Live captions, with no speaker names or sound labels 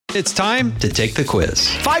It's time to take the quiz.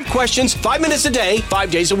 5 questions, 5 minutes a day,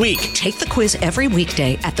 5 days a week. Take the quiz every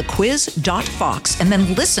weekday at thequiz.fox and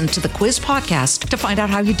then listen to the quiz podcast to find out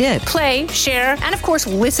how you did. Play, share, and of course,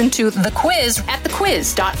 listen to the quiz at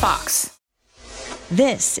thequiz.fox.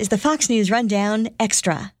 This is the Fox News Rundown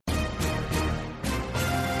Extra.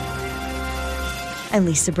 I'm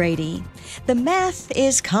Lisa Brady. The math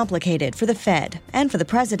is complicated for the Fed and for the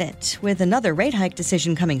president. With another rate hike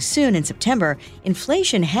decision coming soon in September,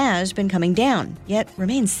 inflation has been coming down, yet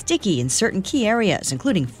remains sticky in certain key areas,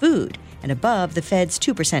 including food, and above the Fed's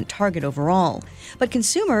 2% target overall. But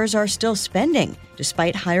consumers are still spending,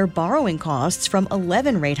 despite higher borrowing costs from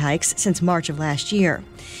 11 rate hikes since March of last year.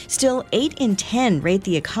 Still, 8 in 10 rate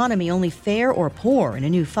the economy only fair or poor in a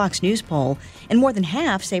new Fox News poll, and more than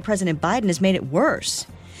half say President Biden has made it worse.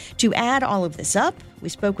 To add all of this up, we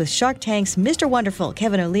spoke with Shark Tank's Mr. Wonderful,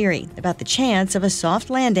 Kevin O'Leary, about the chance of a soft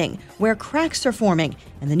landing, where cracks are forming,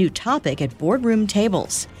 and the new topic at boardroom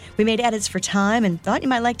tables. We made edits for time and thought you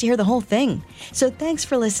might like to hear the whole thing. So thanks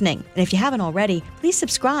for listening. And if you haven't already, please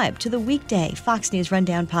subscribe to the weekday Fox News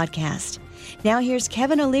Rundown podcast. Now here's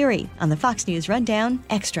Kevin O'Leary on the Fox News Rundown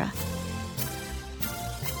Extra.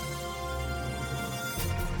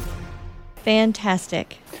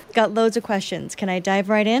 Fantastic. Got loads of questions. Can I dive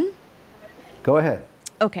right in? Go ahead.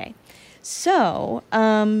 Okay. So,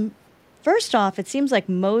 first off, it seems like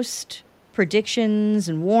most predictions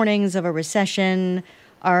and warnings of a recession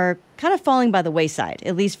are kind of falling by the wayside,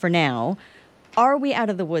 at least for now. Are we out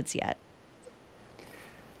of the woods yet?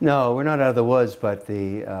 No, we're not out of the woods, but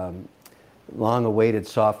the long-awaited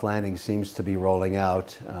soft landing seems to be rolling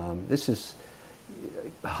out. This is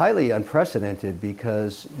highly unprecedented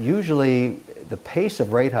because usually the pace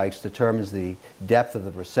of rate hikes determines the depth of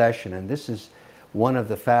the recession, and this is one of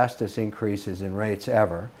the fastest increases in rates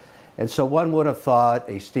ever. And so one would have thought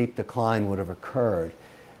a steep decline would have occurred.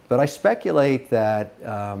 But I speculate that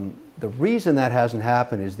the reason that hasn't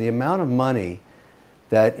happened is the amount of money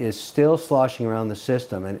that is still sloshing around the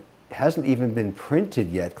system and hasn't even been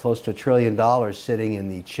printed yet, close to $1 trillion sitting in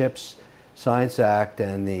the CHIPS Science Act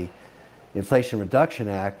and the Inflation Reduction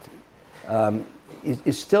Act,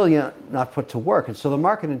 is still not put to work. And so the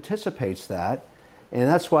market anticipates that. And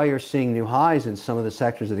that's why you're seeing new highs in some of the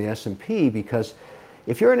sectors of the S&P, because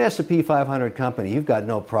if you're an S&P 500 company, you've got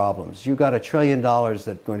no problems. You've got $1 trillion that's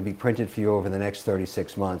going to be printed for you over the next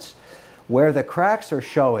 36 months. Where the cracks are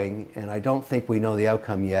showing, and I don't think we know the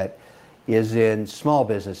outcome yet, is in small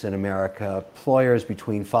business in America, employers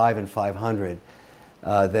between 5 and 500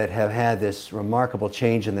 that have had this remarkable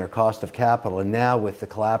change in their cost of capital. And now with the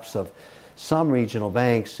collapse of some regional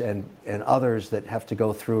banks and others that have to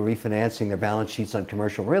go through refinancing their balance sheets on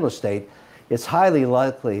commercial real estate, it's highly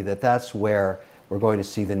likely that that's where we're going to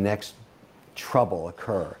see the next trouble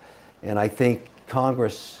occur. And I think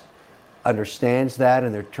Congress understands that,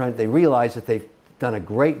 and they realize that they've done a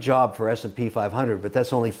great job for S&P 500, but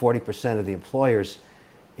that's only 40% of the employers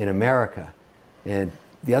in America. And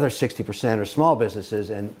the other 60% are small businesses,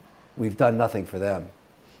 and we've done nothing for them.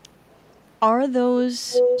 Are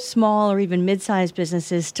those small or even mid-sized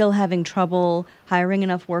businesses still having trouble hiring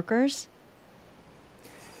enough workers?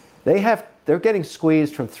 They're getting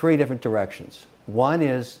squeezed from 3 different directions. One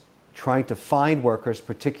is trying to find workers,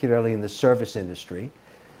 particularly in the service industry,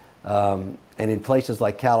 and in places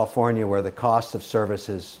like California where the cost of service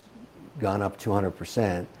has gone up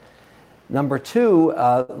 200%. Number 2,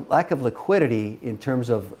 lack of liquidity in terms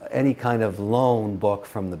of any kind of loan book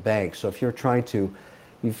from the bank. So if you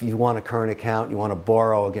want a current account, you want to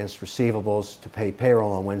borrow against receivables to pay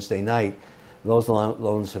payroll on Wednesday night, those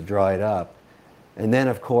loans have dried up. And then,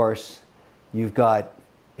 of course, you've got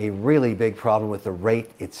a really big problem with the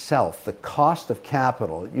rate itself. The cost of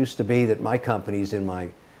capital, it used to be that my companies in my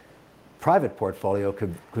private portfolio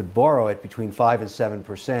could borrow at between 5 and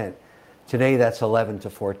 7%. Today, that's 11 to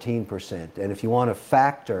 14%. And if you want to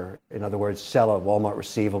factor, in other words, sell a Walmart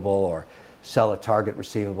receivable or sell a Target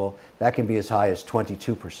receivable, that can be as high as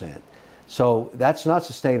 22%. So that's not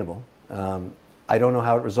sustainable. I don't know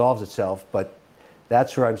how it resolves itself, but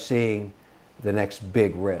that's where I'm seeing the next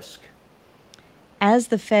big risk. As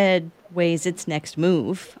the Fed weighs its next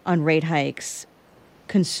move on rate hikes,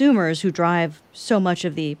 consumers who drive so much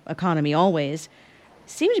of the economy always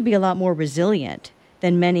seem to be a lot more resilient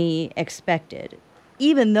than many expected,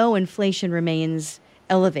 even though inflation remains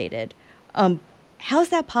elevated. How's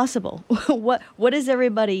that possible? What is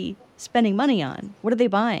everybody spending money on? What are they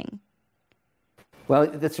buying? Well,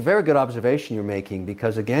 that's a very good observation you're making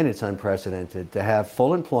because, again, it's unprecedented to have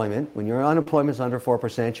full employment. When your unemployment is under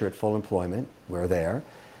 4%, you're at full employment. We're there.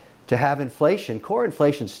 To have inflation, core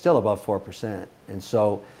inflation is still above 4%. And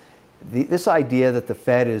so this idea that the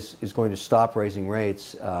Fed is going to stop raising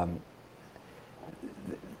rates,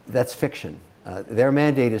 that's fiction. Their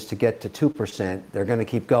mandate is to get to 2%. They're going to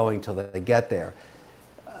keep going till they get there.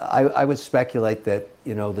 I would speculate that,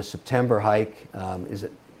 the September hike is,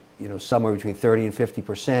 somewhere between 30 and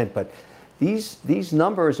 50%. But these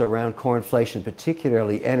numbers around core inflation,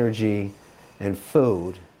 particularly energy and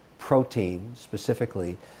food, protein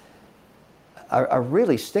specifically, are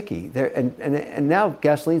really sticky. And now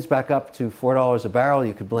gasoline's back up to $4 a barrel.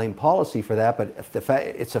 You could blame policy for that, but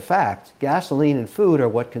it's a fact. Gasoline and food are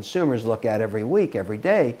what consumers look at every week, every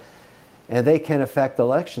day, and they can affect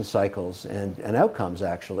election cycles and outcomes,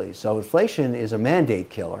 actually. So inflation is a mandate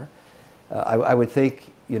killer. I would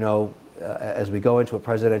think, as we go into a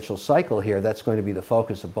presidential cycle here, that's going to be the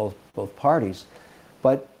focus of both parties.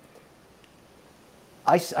 But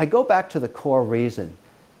I go back to the core reason.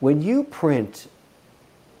 When you print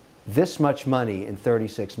this much money in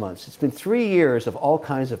 36 months, it's been 3 years of all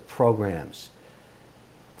kinds of programs.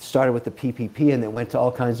 It started with the PPP and then went to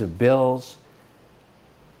all kinds of bills.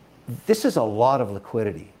 This is a lot of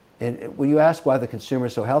liquidity. And when you ask why the consumer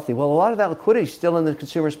is so healthy, well, a lot of that liquidity is still in the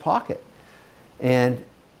consumer's pocket. And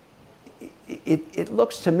it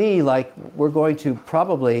looks to me like we're going to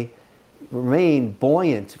probably remain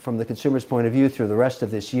buoyant from the consumer's point of view through the rest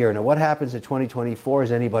of this year. Now, what happens in 2024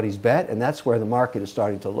 is anybody's bet, and that's where the market is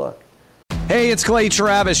starting to look. Hey, it's Clay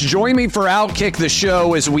Travis. Join me for Outkick the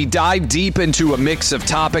Show as we dive deep into a mix of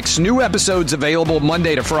topics. New episodes available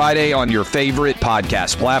Monday to Friday on your favorite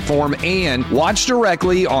podcast platform, and watch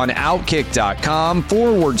directly on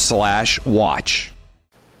Outkick.com/watch.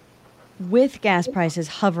 With gas prices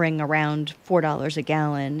hovering around $4 a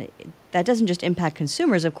gallon, that doesn't just impact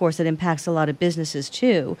consumers, of course, it impacts a lot of businesses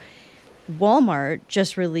too. Walmart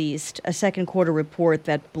just released a second quarter report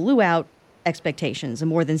that blew out expectations, a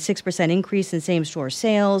more than 6% increase in same-store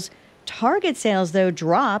sales. Target sales, though,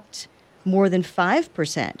 dropped more than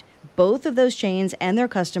 5%. Both of those chains and their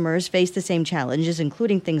customers face the same challenges,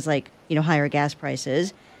 including things like, higher gas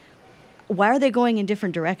prices. Why are they going in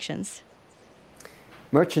different directions?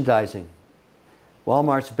 Merchandising.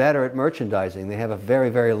 Walmart's better at merchandising. They have a very,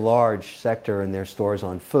 very large sector in their stores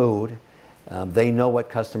on food. They know what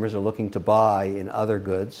customers are looking to buy in other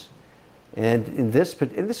goods. And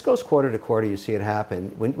this goes quarter to quarter, you see it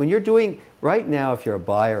happen. When you're doing, right now, if you're a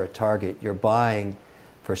buyer at Target, you're buying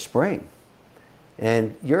for spring.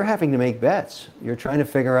 And you're having to make bets. You're trying to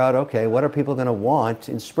figure out, okay, what are people going to want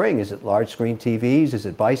in spring? Is it large screen TVs? Is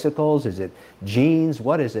it bicycles? Is it jeans?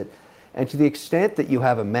 What is it? And to the extent that you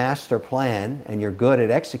have a master plan and you're good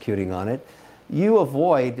at executing on it, you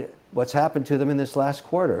avoid what's happened to them in this last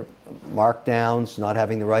quarter. Markdowns, not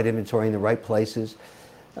having the right inventory in the right places.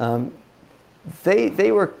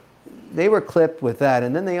 They were clipped with that.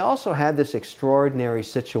 And then they also had this extraordinary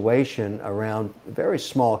situation around a very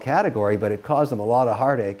small category, but it caused them a lot of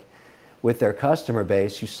heartache with their customer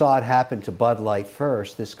base. You saw it happen to Bud Light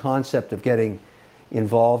first, this concept of getting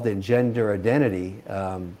involved in gender identity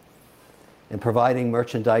and providing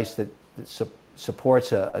merchandise that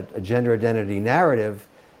supports a gender identity narrative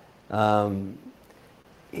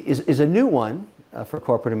is a new one for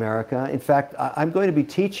corporate America. In fact, I'm going to be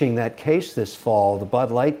teaching that case this fall, the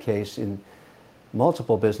Bud Light case, in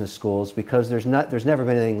multiple business schools because there's never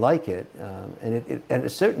been anything like it. And at a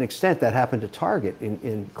certain extent, that happened to Target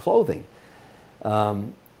in clothing.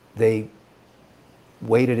 They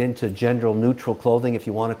waded into gender neutral clothing, if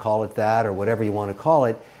you want to call it that, or whatever you want to call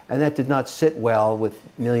it. And that did not sit well with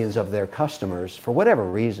millions of their customers for whatever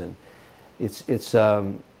reason. It's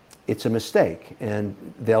a mistake, and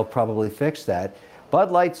they'll probably fix that.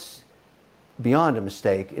 Bud Light's beyond a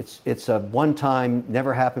mistake. It's a one-time,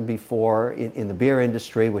 never happened before in the beer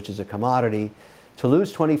industry, which is a commodity. To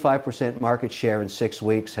lose 25% market share in 6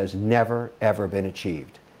 weeks has never, ever been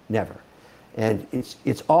achieved. Never. And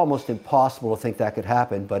it's almost impossible to think that could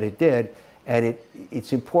happen, but it did. And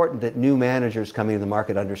it's important that new managers coming to the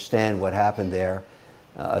market understand what happened there.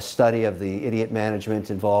 A study of the idiot management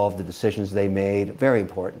involved, the decisions they made, very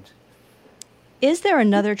important. Is there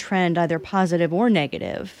another trend, either positive or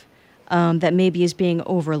negative, that maybe is being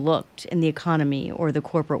overlooked in the economy or the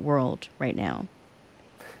corporate world right now?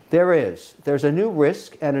 There is. There's a new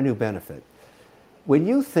risk and a new benefit. When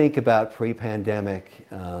you think about pre-pandemic,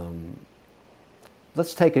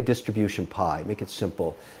 let's take a distribution pie, make it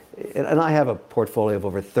simple. And I have a portfolio of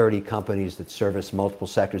over 30 companies that service multiple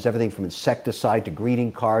sectors, everything from insecticide to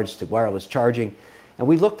greeting cards to wireless charging. And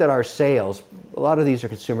we looked at our sales. A lot of these are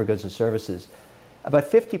consumer goods and services.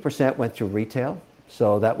 About 50% went through retail.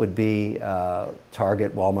 So that would be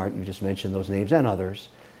Target, Walmart, you just mentioned those names, and others.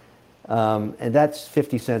 And that's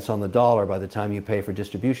 50 cents on the dollar by the time you pay for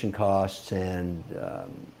distribution costs and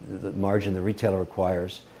the margin the retailer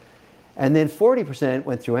requires. And then 40%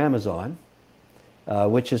 went through Amazon,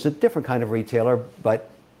 which is a different kind of retailer, but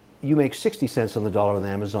you make 60 cents on the dollar with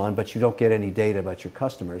Amazon, but you don't get any data about your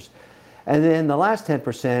customers. And then the last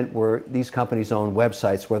 10% were these companies' own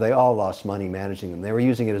websites where they all lost money managing them. They were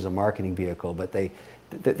using it as a marketing vehicle, but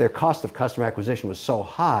their cost of customer acquisition was so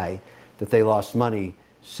high that they lost money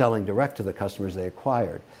selling direct to the customers they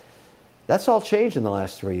acquired. That's all changed in the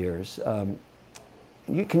last 3 years.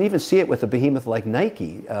 You can even see it with a behemoth like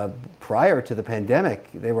Nike. Prior to the pandemic,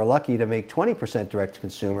 they were lucky to make 20% direct to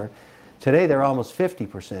consumer. Today, they're almost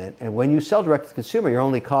 50%. And when you sell direct to consumer, your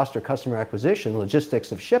only cost are customer acquisition,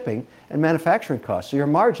 logistics of shipping, and manufacturing costs. So your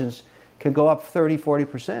margins can go up 30,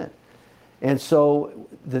 40%. And so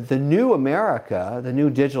the new America, the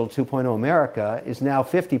new digital 2.0 America, is now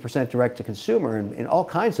 50% direct to consumer in all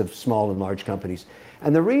kinds of small and large companies.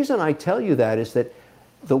 And the reason I tell you that is that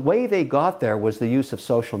the way they got there was the use of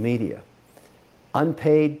social media.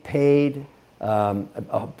 Unpaid, paid,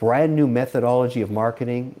 a brand new methodology of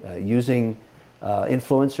marketing, using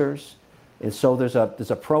influencers. And so there's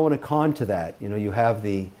a pro and a con to that. You know, you have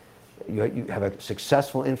a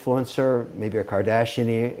successful influencer, maybe a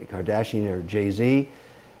Kardashian or Jay-Z,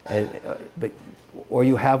 or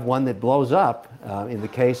you have one that blows up. In the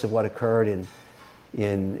case of what occurred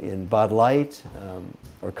in Bud Light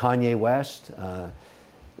or Kanye West,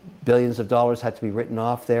 billions of dollars had to be written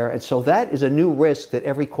off there. And so that is a new risk that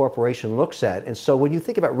every corporation looks at. And so when you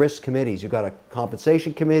think about risk committees, you've got a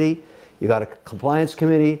compensation committee, you've got a compliance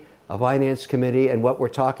committee, a finance committee, and what we're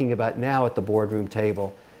talking about now at the boardroom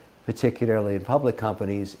table, particularly in public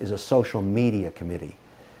companies, is a social media committee.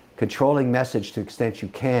 Controlling message to the extent you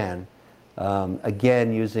can,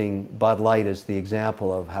 again, using Bud Light as the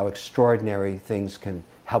example of how extraordinary things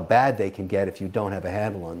how bad they can get if you don't have a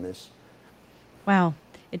handle on this. Wow.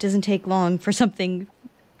 It doesn't take long for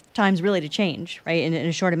times really to change, right, in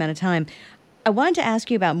a short amount of time. I wanted to ask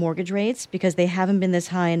you about mortgage rates because they haven't been this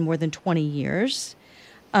high in more than 20 years.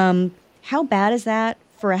 How bad is that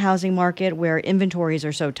for a housing market where inventories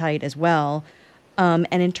are so tight as well, and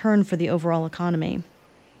in turn for the overall economy?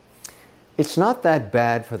 It's not that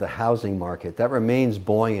bad for the housing market. That remains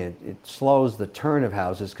buoyant. It slows the turn of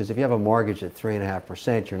houses because if you have a mortgage at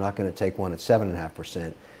 3.5%, you're not going to take one at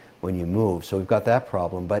 7.5%. when you move. So we've got that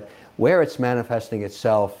problem. But where it's manifesting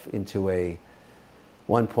itself into a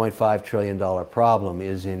 $1.5 trillion problem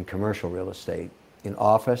is in commercial real estate, in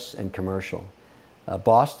office and commercial.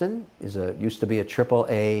 Boston used to be a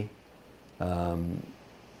AAA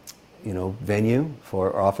venue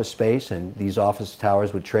for office space, and these office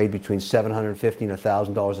towers would trade between $750 and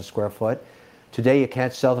 $1,000 a square foot. Today you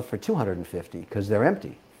can't sell them for $250 because they're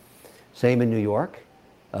empty. Same in New York.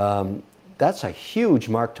 That's a huge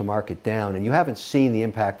mark-to-market down, and you haven't seen the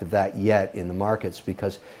impact of that yet in the markets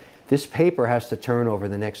because this paper has to turn over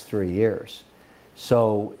the next 3 years.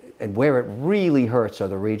 So, and where it really hurts are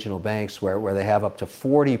the regional banks where they have up to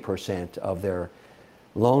 40% of their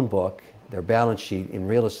loan book, their balance sheet in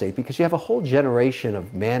real estate, because you have a whole generation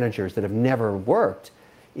of managers that have never worked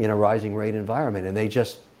in a rising rate environment, and they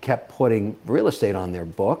just kept putting real estate on their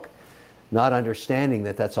book, not understanding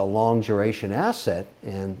that that's a long duration asset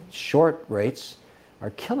and short rates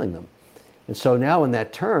are killing them. And so now when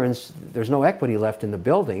that turns, there's no equity left in the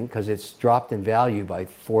building because it's dropped in value by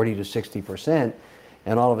 40 to 60%.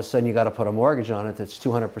 And all of a sudden you got to put a mortgage on it that's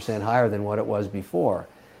 200% higher than what it was before.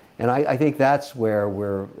 And I think that's where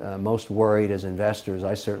we're most worried as investors.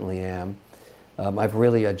 I certainly am. I've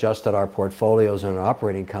really adjusted our portfolios in an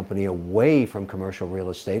operating company away from commercial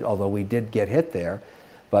real estate, although we did get hit there.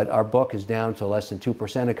 But our book is down to less than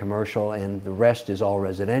 2% of commercial, and the rest is all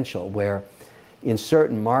residential, where in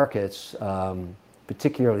certain markets,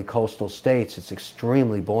 particularly coastal states, it's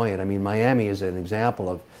extremely buoyant. I mean, Miami is an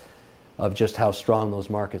example of just how strong those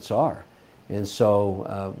markets are. And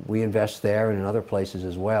so we invest there and in other places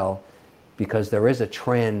as well, because there is a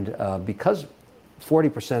trend, because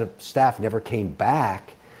 40% of staff never came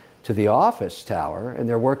back to the office tower and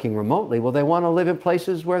they're working remotely, well, they want to live in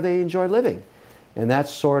places where they enjoy living. And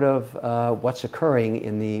that's sort of what's occurring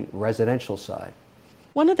in the residential side.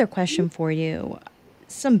 One other question for you.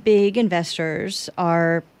 Some big investors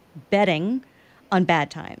are betting on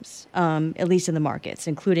bad times, at least in the markets,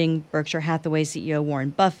 including Berkshire Hathaway CEO Warren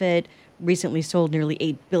Buffett, recently sold nearly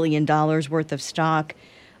 $8 billion worth of stock.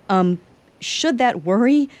 Should that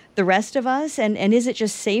worry the rest of us? And is it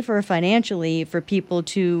just safer financially for people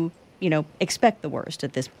to, expect the worst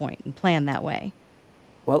at this point and plan that way?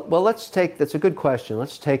 Well, that's a good question.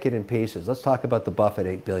 Let's take it in pieces. Let's talk about the Buffett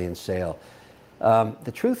 $8 billion sale.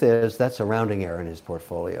 The truth is that's a rounding error in his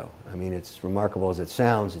portfolio. I mean, it's remarkable as it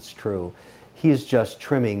sounds, it's true. He's just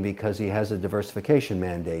trimming because he has a diversification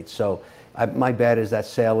mandate. So my bet is that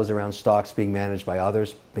sale was around stocks being managed by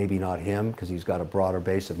others, maybe not him, because he's got a broader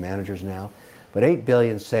base of managers now. But $8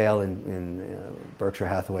 billion sale in Berkshire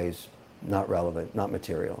Hathaway is not relevant, not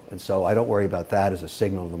material. And so I don't worry about that as a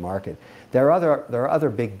signal of the market. There are other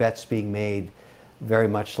big bets being made, very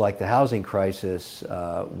much like the housing crisis,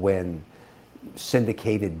 when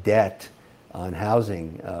syndicated debt on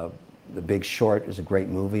housing. The Big Short is a great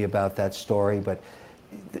movie about that story. But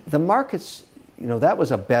the markets, that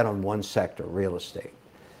was a bet on one sector, real estate.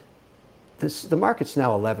 The market's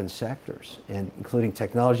now 11 sectors, and including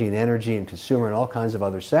technology and energy and consumer and all kinds of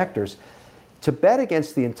other sectors. To bet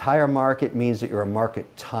against the entire market means that you're a market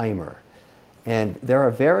timer. And there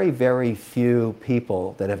are very, very few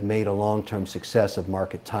people that have made a long-term success of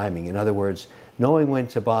market timing. In other words, knowing when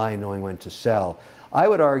to buy, knowing when to sell. I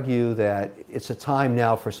would argue that it's a time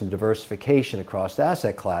now for some diversification across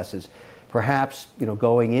asset classes. Perhaps,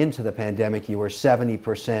 going into the pandemic, you were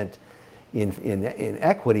 70% in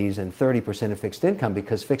equities and 30% in fixed income,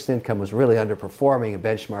 because fixed income was really underperforming a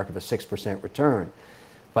benchmark of a 6% return.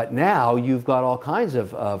 But now you've got all kinds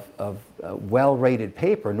of well-rated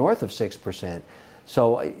paper north of 6%.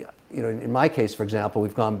 So, in my case, for example,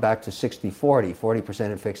 we've gone back to 60-40,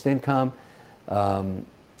 40% in fixed income and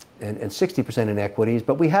 60% in equities,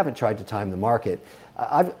 but we haven't tried to time the market.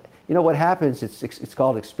 What happens, it's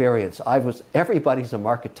called experience. Everybody's a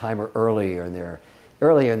market timer earlier in their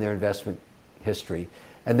investment history.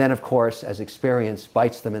 And then, of course, as experience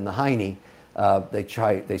bites them in the hiney,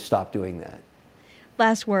 they stop doing that.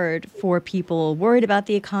 Last word for people worried about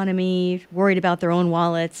the economy, worried about their own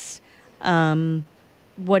wallets.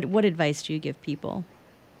 What advice do you give people?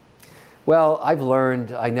 Well, I've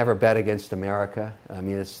learned I never bet against America. I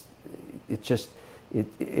mean, it's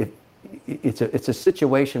a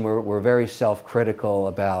situation where we're very self-critical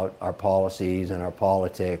about our policies and our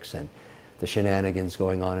politics and the shenanigans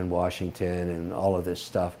going on in Washington and all of this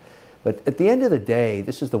stuff. But at the end of the day,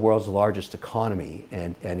 this is the world's largest economy,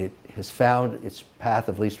 and it has found its path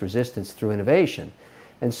of least resistance through innovation.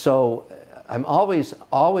 And so I'm always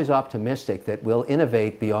optimistic that we'll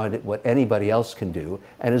innovate beyond what anybody else can do,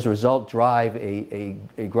 and as a result drive a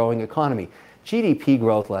growing economy. GDP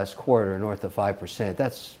growth last quarter north of 5%,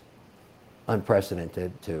 that's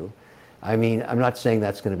unprecedented too. I mean, I'm not saying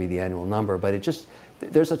that's going to be the annual number, but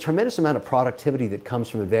there's a tremendous amount of productivity that comes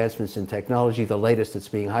from advancements in technology. The latest that's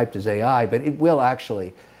being hyped is AI, but it will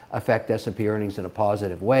actually affect S&P earnings in a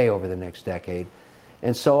positive way over the next decade.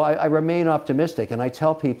 And so I remain optimistic, and I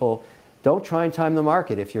tell people, don't try and time the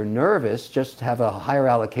market. If you're nervous, just have a higher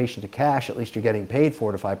allocation to cash. At least you're getting paid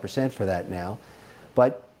 4 to 5% for that now.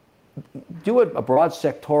 But do a broad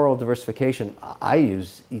sectoral diversification. I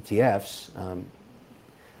use ETFs.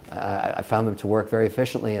 I found them to work very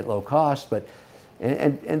efficiently at low cost,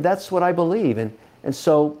 and that's what I believe. And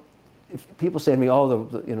so if people say to me,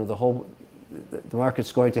 oh, the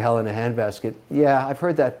market's going to hell in a handbasket. Yeah, I've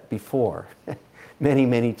heard that before, many,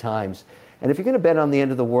 many times. And if you're going to bet on the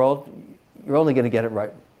end of the world, you're only going to get it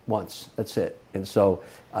right once. That's it. And so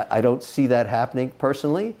I don't see that happening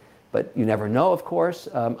personally, but you never know, of course.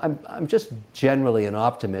 I'm just generally an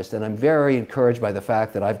optimist, and I'm very encouraged by the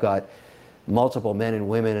fact that I've got multiple men and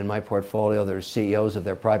women in my portfolio that are CEOs of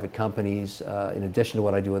their private companies, in addition to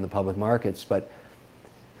what I do in the public markets. But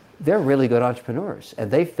they're really good entrepreneurs, and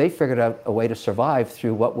they figured out a way to survive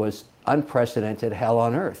through what was unprecedented hell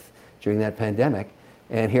on earth during that pandemic.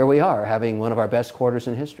 And here we are, having one of our best quarters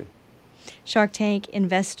in history. Shark Tank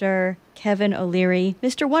investor Kevin O'Leary.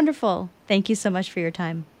 Mr. Wonderful, thank you so much for your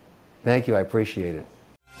time. Thank you. I appreciate it.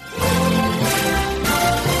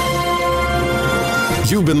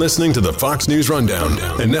 You've been listening to the Fox News Rundown.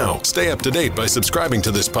 And now, stay up to date by subscribing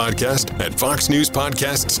to this podcast at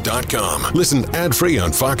foxnewspodcasts.com. Listen ad-free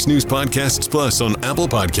on Fox News Podcasts Plus on Apple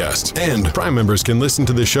Podcasts. And Prime members can listen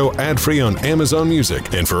to the show ad-free on Amazon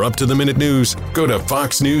Music. And for up-to-the-minute news, go to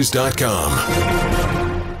foxnews.com.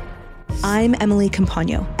 I'm Emily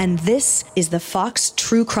Campagno, and this is the Fox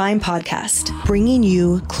True Crime Podcast, bringing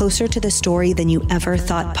you closer to the story than you ever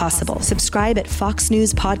thought possible. Subscribe at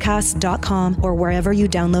foxnewspodcasts.com or wherever you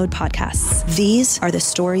download podcasts. These are the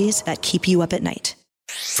stories that keep you up at night.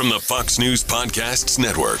 From the Fox News Podcasts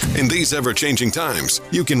Network. In these ever-changing times,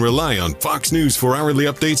 you can rely on Fox News for hourly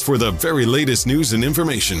updates for the very latest news and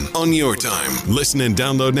information on your time. Listen and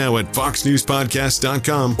download now at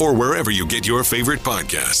foxnewspodcasts.com or wherever you get your favorite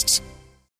podcasts.